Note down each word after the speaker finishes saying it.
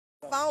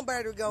Phone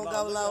battery gonna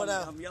go low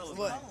though.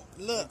 What?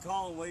 Look.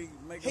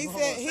 He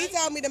said he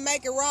told me to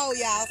make it roll,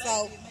 y'all.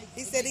 So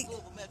he said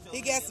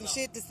he got some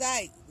shit to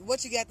say.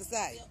 What you got to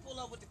say? Pull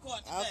up with the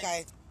court today.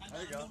 Okay. I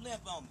got a new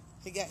limp on me.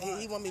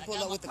 He want me to pull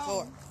up with the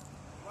court.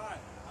 Right.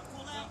 I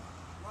pull out.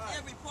 Right.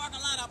 Every parking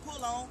lot I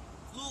pull on,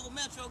 Louisville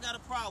Metro got a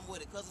problem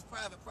with it because it's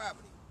private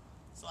property.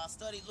 So I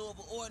studied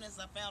Louisville ordinance.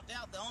 I found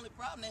out the only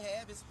problem they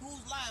have is who's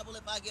liable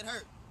if I get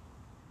hurt.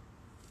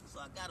 So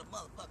I got a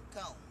motherfucking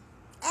cone.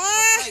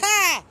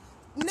 Ah!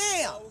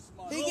 Now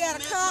he got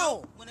a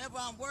cone. Whenever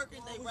I'm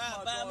working, they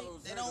ride by me.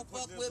 They don't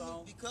fuck with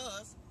me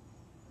because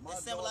they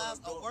symbolize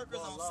a workers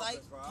on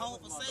site, cone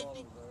for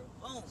safety.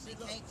 Boom, they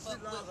can't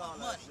fuck with my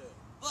money.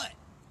 But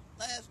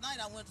last night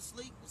I went to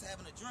sleep, was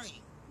having a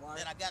dream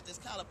that I got this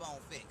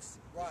collarbone fixed.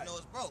 You know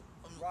it's broke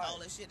from all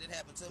that shit that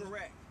happened to me.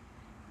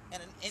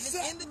 And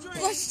in the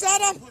dream,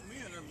 shut up. In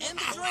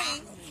the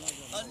dream,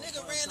 a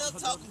nigga ran up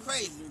talking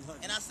crazy.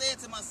 And I said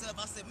to myself,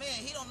 I said, man,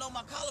 he don't know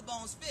my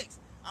collarbone's fixed.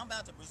 I'm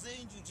about to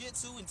Brazilian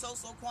Jiu-Jitsu and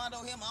Toso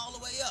Kwando him all the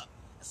way up.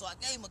 And so I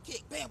gave him a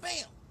kick, bam,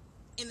 bam,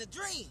 in the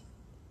dream.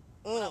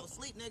 When I was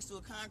asleep next to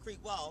a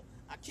concrete wall,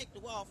 I kicked the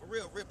wall for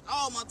real, ripped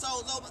all my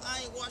toes open.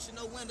 I ain't washing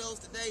no windows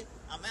today.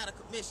 I'm out of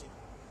commission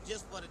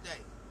just for the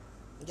day.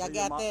 Y'all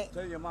got that?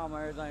 Tell your mama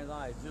everything's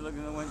nice. She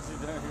looking at when she's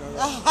there.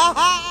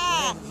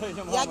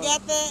 Y'all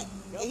got that?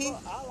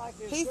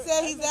 He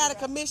said he's out of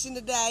commission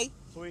today.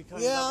 You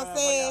know what I'm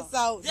saying?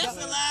 So that's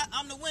a lie.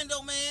 I'm the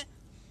window man.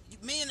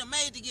 Me and the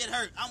maid to get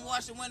hurt. I'm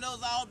washing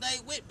windows all day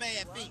with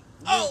bad feet.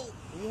 Oh!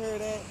 You heard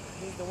that?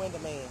 He's the window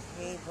man.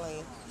 He ain't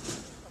playing.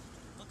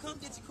 But come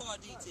get your car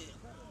detailed.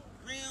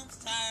 Rims,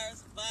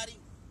 tires, body,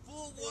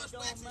 full wash,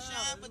 wax, and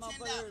shine for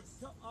 $10.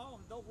 Oh,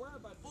 don't worry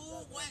about it.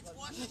 Full wax,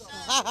 wash, and shine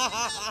for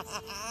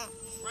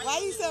 $10. Why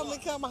you telling me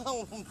to come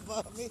home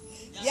for me?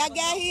 Y'all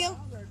got him?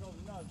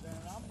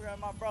 I'm bringing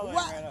my brother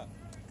right up.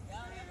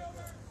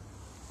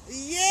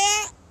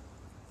 Yeah.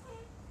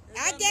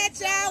 I got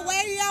y'all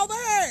waiting over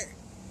here.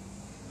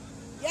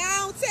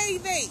 Y'all on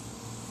TV.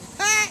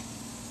 Huh?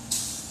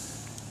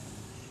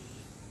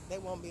 They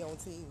won't be on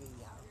TV,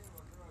 y'all.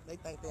 They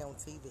think they on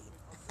TV.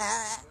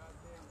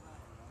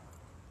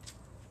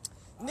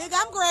 Nigga,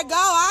 I'm gonna go.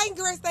 I ain't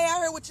gonna stay out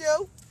here with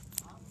you.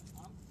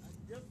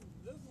 This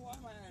is why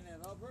I'm having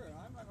that up here.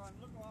 I'm not going to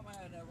look why I'm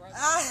having that right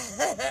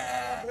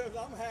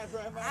now. I'm half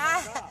right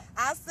now.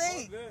 I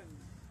see.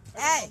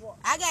 Hey,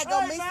 I gotta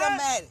go meet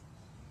somebody.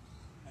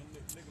 And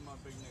look at my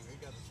big nigga. He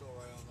got the store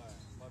right on there.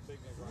 My big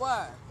nigga.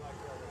 What?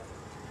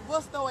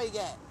 What store he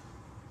got?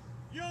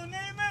 You don't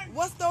need me?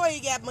 What store he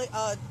got, boy?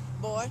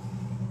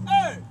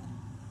 Hey!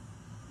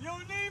 You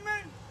don't need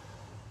me?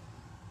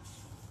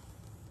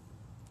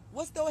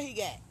 What store he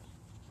got?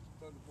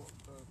 Third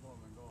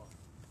apartment door.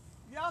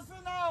 Yes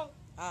or no?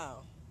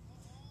 Oh.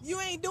 You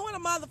ain't doing a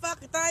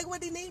motherfucking thing.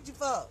 What he need you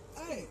for?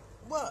 Hey,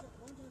 what?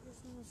 Why don't you get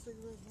some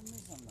cigarettes for me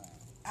sometime?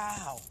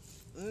 Ow.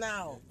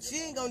 No. She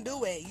ain't gonna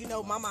do it. You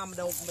know my mama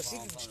don't, but she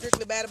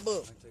strictly by the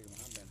book.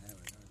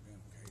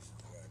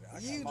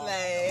 You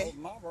laugh.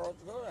 My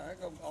brother's good. I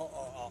go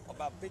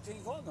about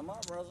 15 close to my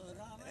brother's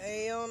economy.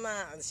 Hell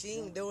nah. She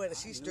ain't doing it.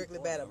 She strictly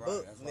by the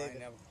book,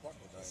 nigga.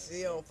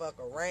 She don't fuck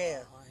around.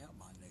 I help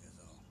my niggas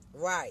though.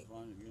 Right. I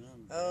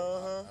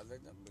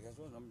think that, guess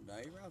what? The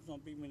A-Raps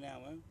don't beat me now,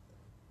 man.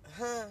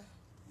 Huh?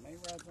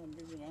 A-Raps don't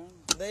beat me now.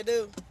 They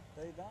do.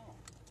 They don't.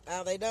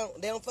 Oh, they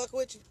don't? They don't fuck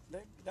with you? They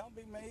don't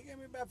beat me. He gave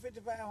me about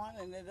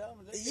 5,500 and they don't.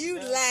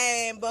 You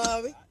lying,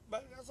 Bobby.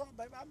 But that's all,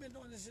 baby. I've been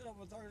doing this shit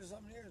over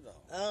 30-something years, though.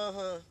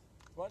 Uh-huh.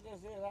 But this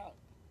is out.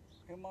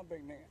 Here's my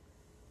big nigga.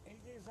 He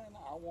keeps saying,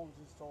 I want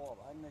this store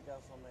up. I nigga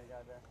got so many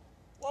goddamn.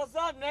 What's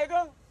up,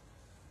 nigga?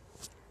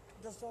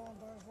 Just store on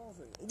 34th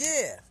Street.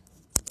 Yeah.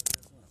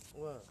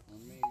 What?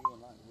 When me and you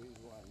and I, we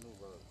was like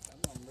Newburgh.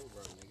 I'm not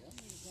Newburgh, nigga.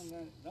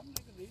 Them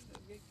niggas, these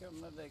get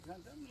coming up their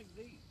country. Them niggas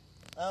eat.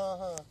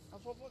 Uh-huh.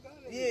 That's what we got.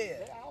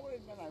 Yeah. They always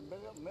been like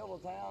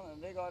Middletown,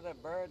 and they got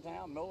that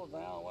Birdtown,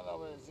 Middletown,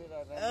 whatever that shit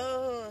out there.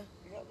 Uh-huh.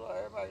 You got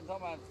everybody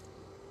talking about.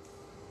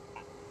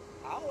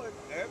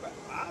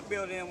 I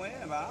build in with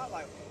anybody. I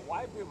like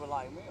white people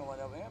like me or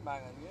whatever. Anybody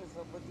can get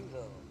something but you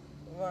do.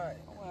 Right.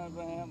 I went out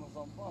there having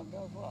some fun.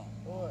 Guess what?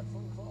 What?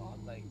 I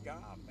think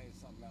God made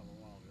something out of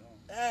one, you know.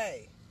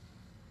 Hey.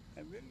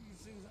 And really, you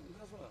see something?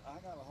 Guess what? I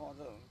got a hard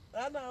time.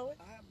 I know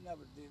it. I have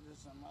never did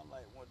this in my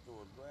life. Went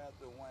through a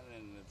drive-through one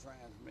and the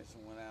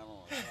transmission went out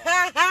on.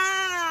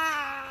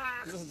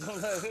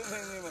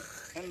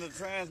 And the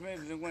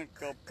transmission went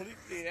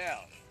completely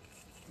out.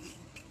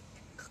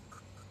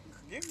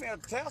 Give me a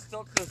test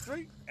up the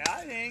street.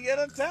 I didn't get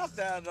a test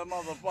out of the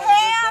motherfucker.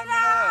 Hell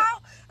no!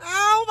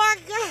 Oh my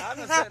God! I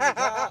just sat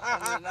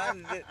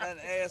in the car and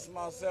asked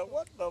myself,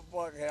 what the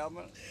fuck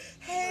happened?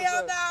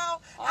 Hell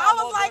no! I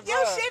was like,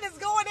 your shit is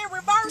going in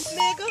reverse,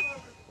 nigga.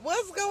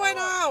 What's going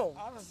on?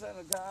 I just sat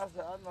in the car. I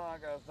said, I know I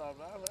got to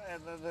stop. I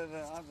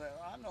said,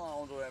 I know I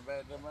don't do that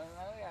bad. Man.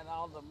 I got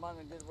all the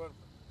money to get rid of.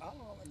 I don't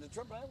know. The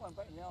AAA wasn't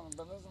paying me on,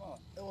 but listen on.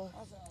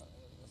 I said,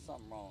 there's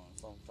something wrong in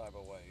some type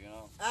of way, you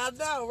know? I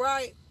know,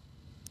 right?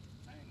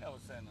 I ain't never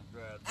seen a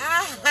drive.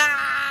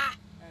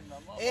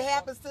 It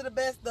happens to the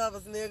best of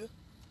us, nigga.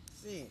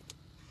 Shit. It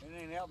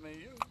ain't happening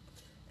to you.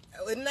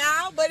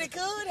 No, but it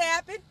could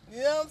happen.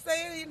 You know what I'm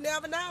saying? You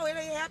never know. It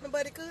ain't happening,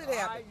 but it could happen.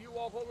 All right, you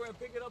walk over and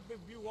pick it up if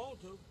you want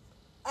to.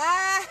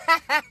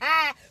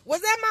 Was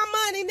that my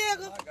money,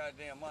 nigga? My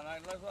goddamn money.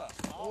 Let's up.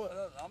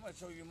 I'm gonna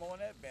show you more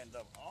than that bent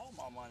up. All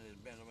my money is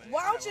bent up.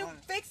 Why don't you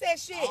fix that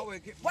shit?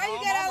 Why you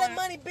got all that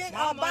money bent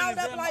all balled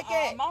up like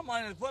that? My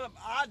money is put up.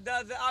 I've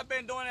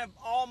been doing it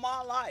all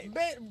my life.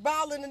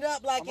 Balling it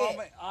up like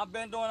that. I've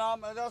been doing all.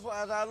 That's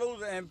why as I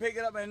lose it and pick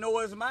it up and know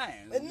it's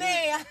mine. Nah. Keep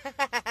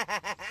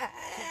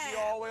you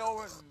all the way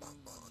over.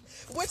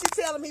 What you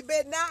tell him? He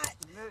better not.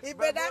 He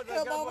better not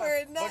come over here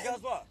and nothing. But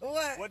guess what?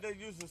 What? What they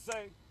used to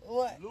say.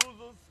 What?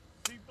 Losers,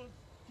 keepers.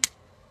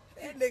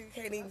 That nigga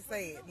can't even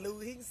say it.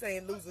 He can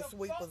say losers,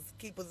 sweepers,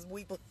 keepers,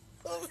 weepers.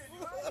 Look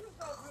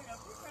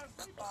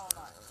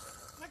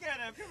at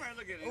him. Come here,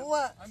 look at him.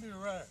 What? I need a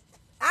ride.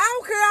 I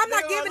don't care. I'm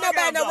not giving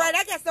nobody no ride.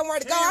 I got somewhere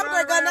to go. I'm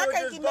gonna go. I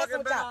can't keep messing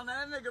with y'all.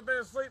 That nigga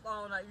better sleep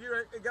all night.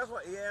 Guess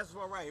what? He asked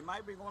for a ride. He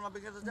might be going up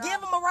against the job.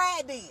 Give him a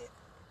ride then.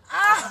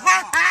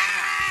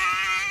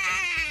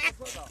 Guess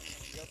what?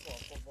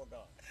 Oh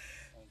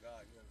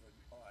God.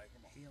 All right,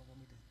 come on. He don't want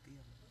me to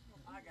deal.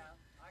 I got him.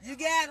 You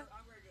got him?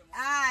 All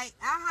right.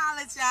 I'll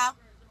holler at y'all.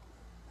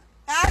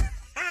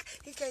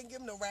 He can't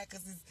give him no ride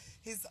because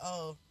his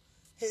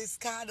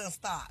car done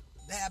stopped.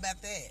 How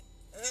about that?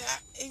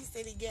 He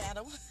said he got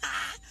him.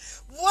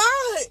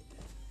 What?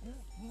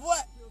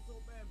 What?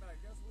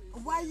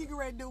 Why you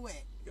gonna do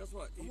it? Guess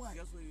what? Guess what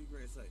he's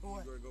going to say? He's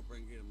going to go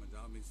bring him a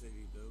job. He said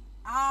he do.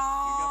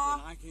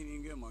 Oh. I can't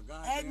even get him a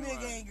goddamn That nigga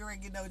ride. ain't gonna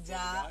get no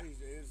job.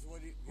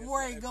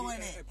 Where he going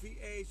at? If he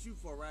asks you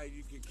for a ride,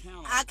 you can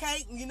count on I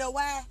can't. You know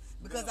why?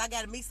 Because I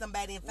got to meet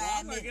somebody in 5 minutes.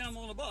 I'm going to get him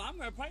on the bus. I'm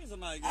going to pay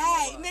somebody to get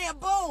Hey, him now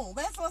boom.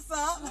 That's what's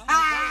up.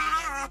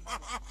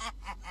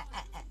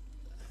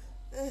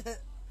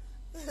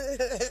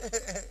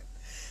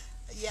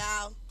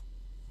 Y'all,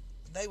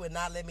 they would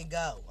not let me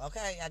go.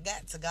 Okay, I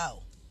got to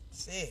go.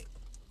 Shit.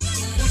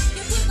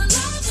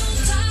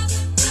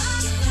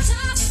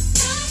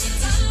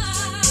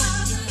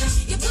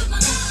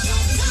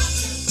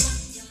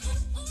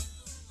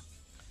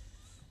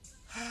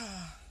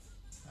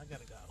 I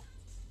gotta go.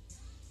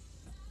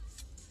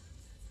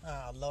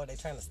 Oh Lord, they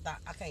trying to stop.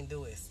 I can't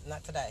do this.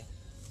 Not today.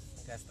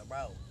 I got the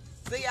road.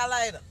 See y'all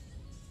later.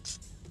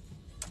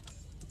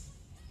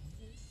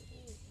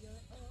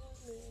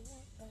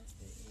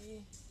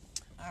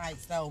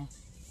 Alright, so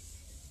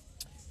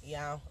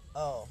y'all,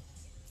 I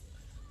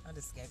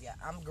just gave y'all,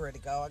 I'm ready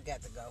to go. I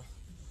got to go.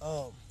 I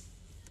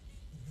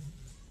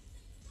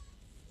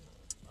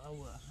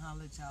will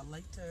holler at y'all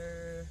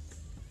later.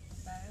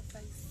 Bye,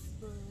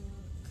 Facebook.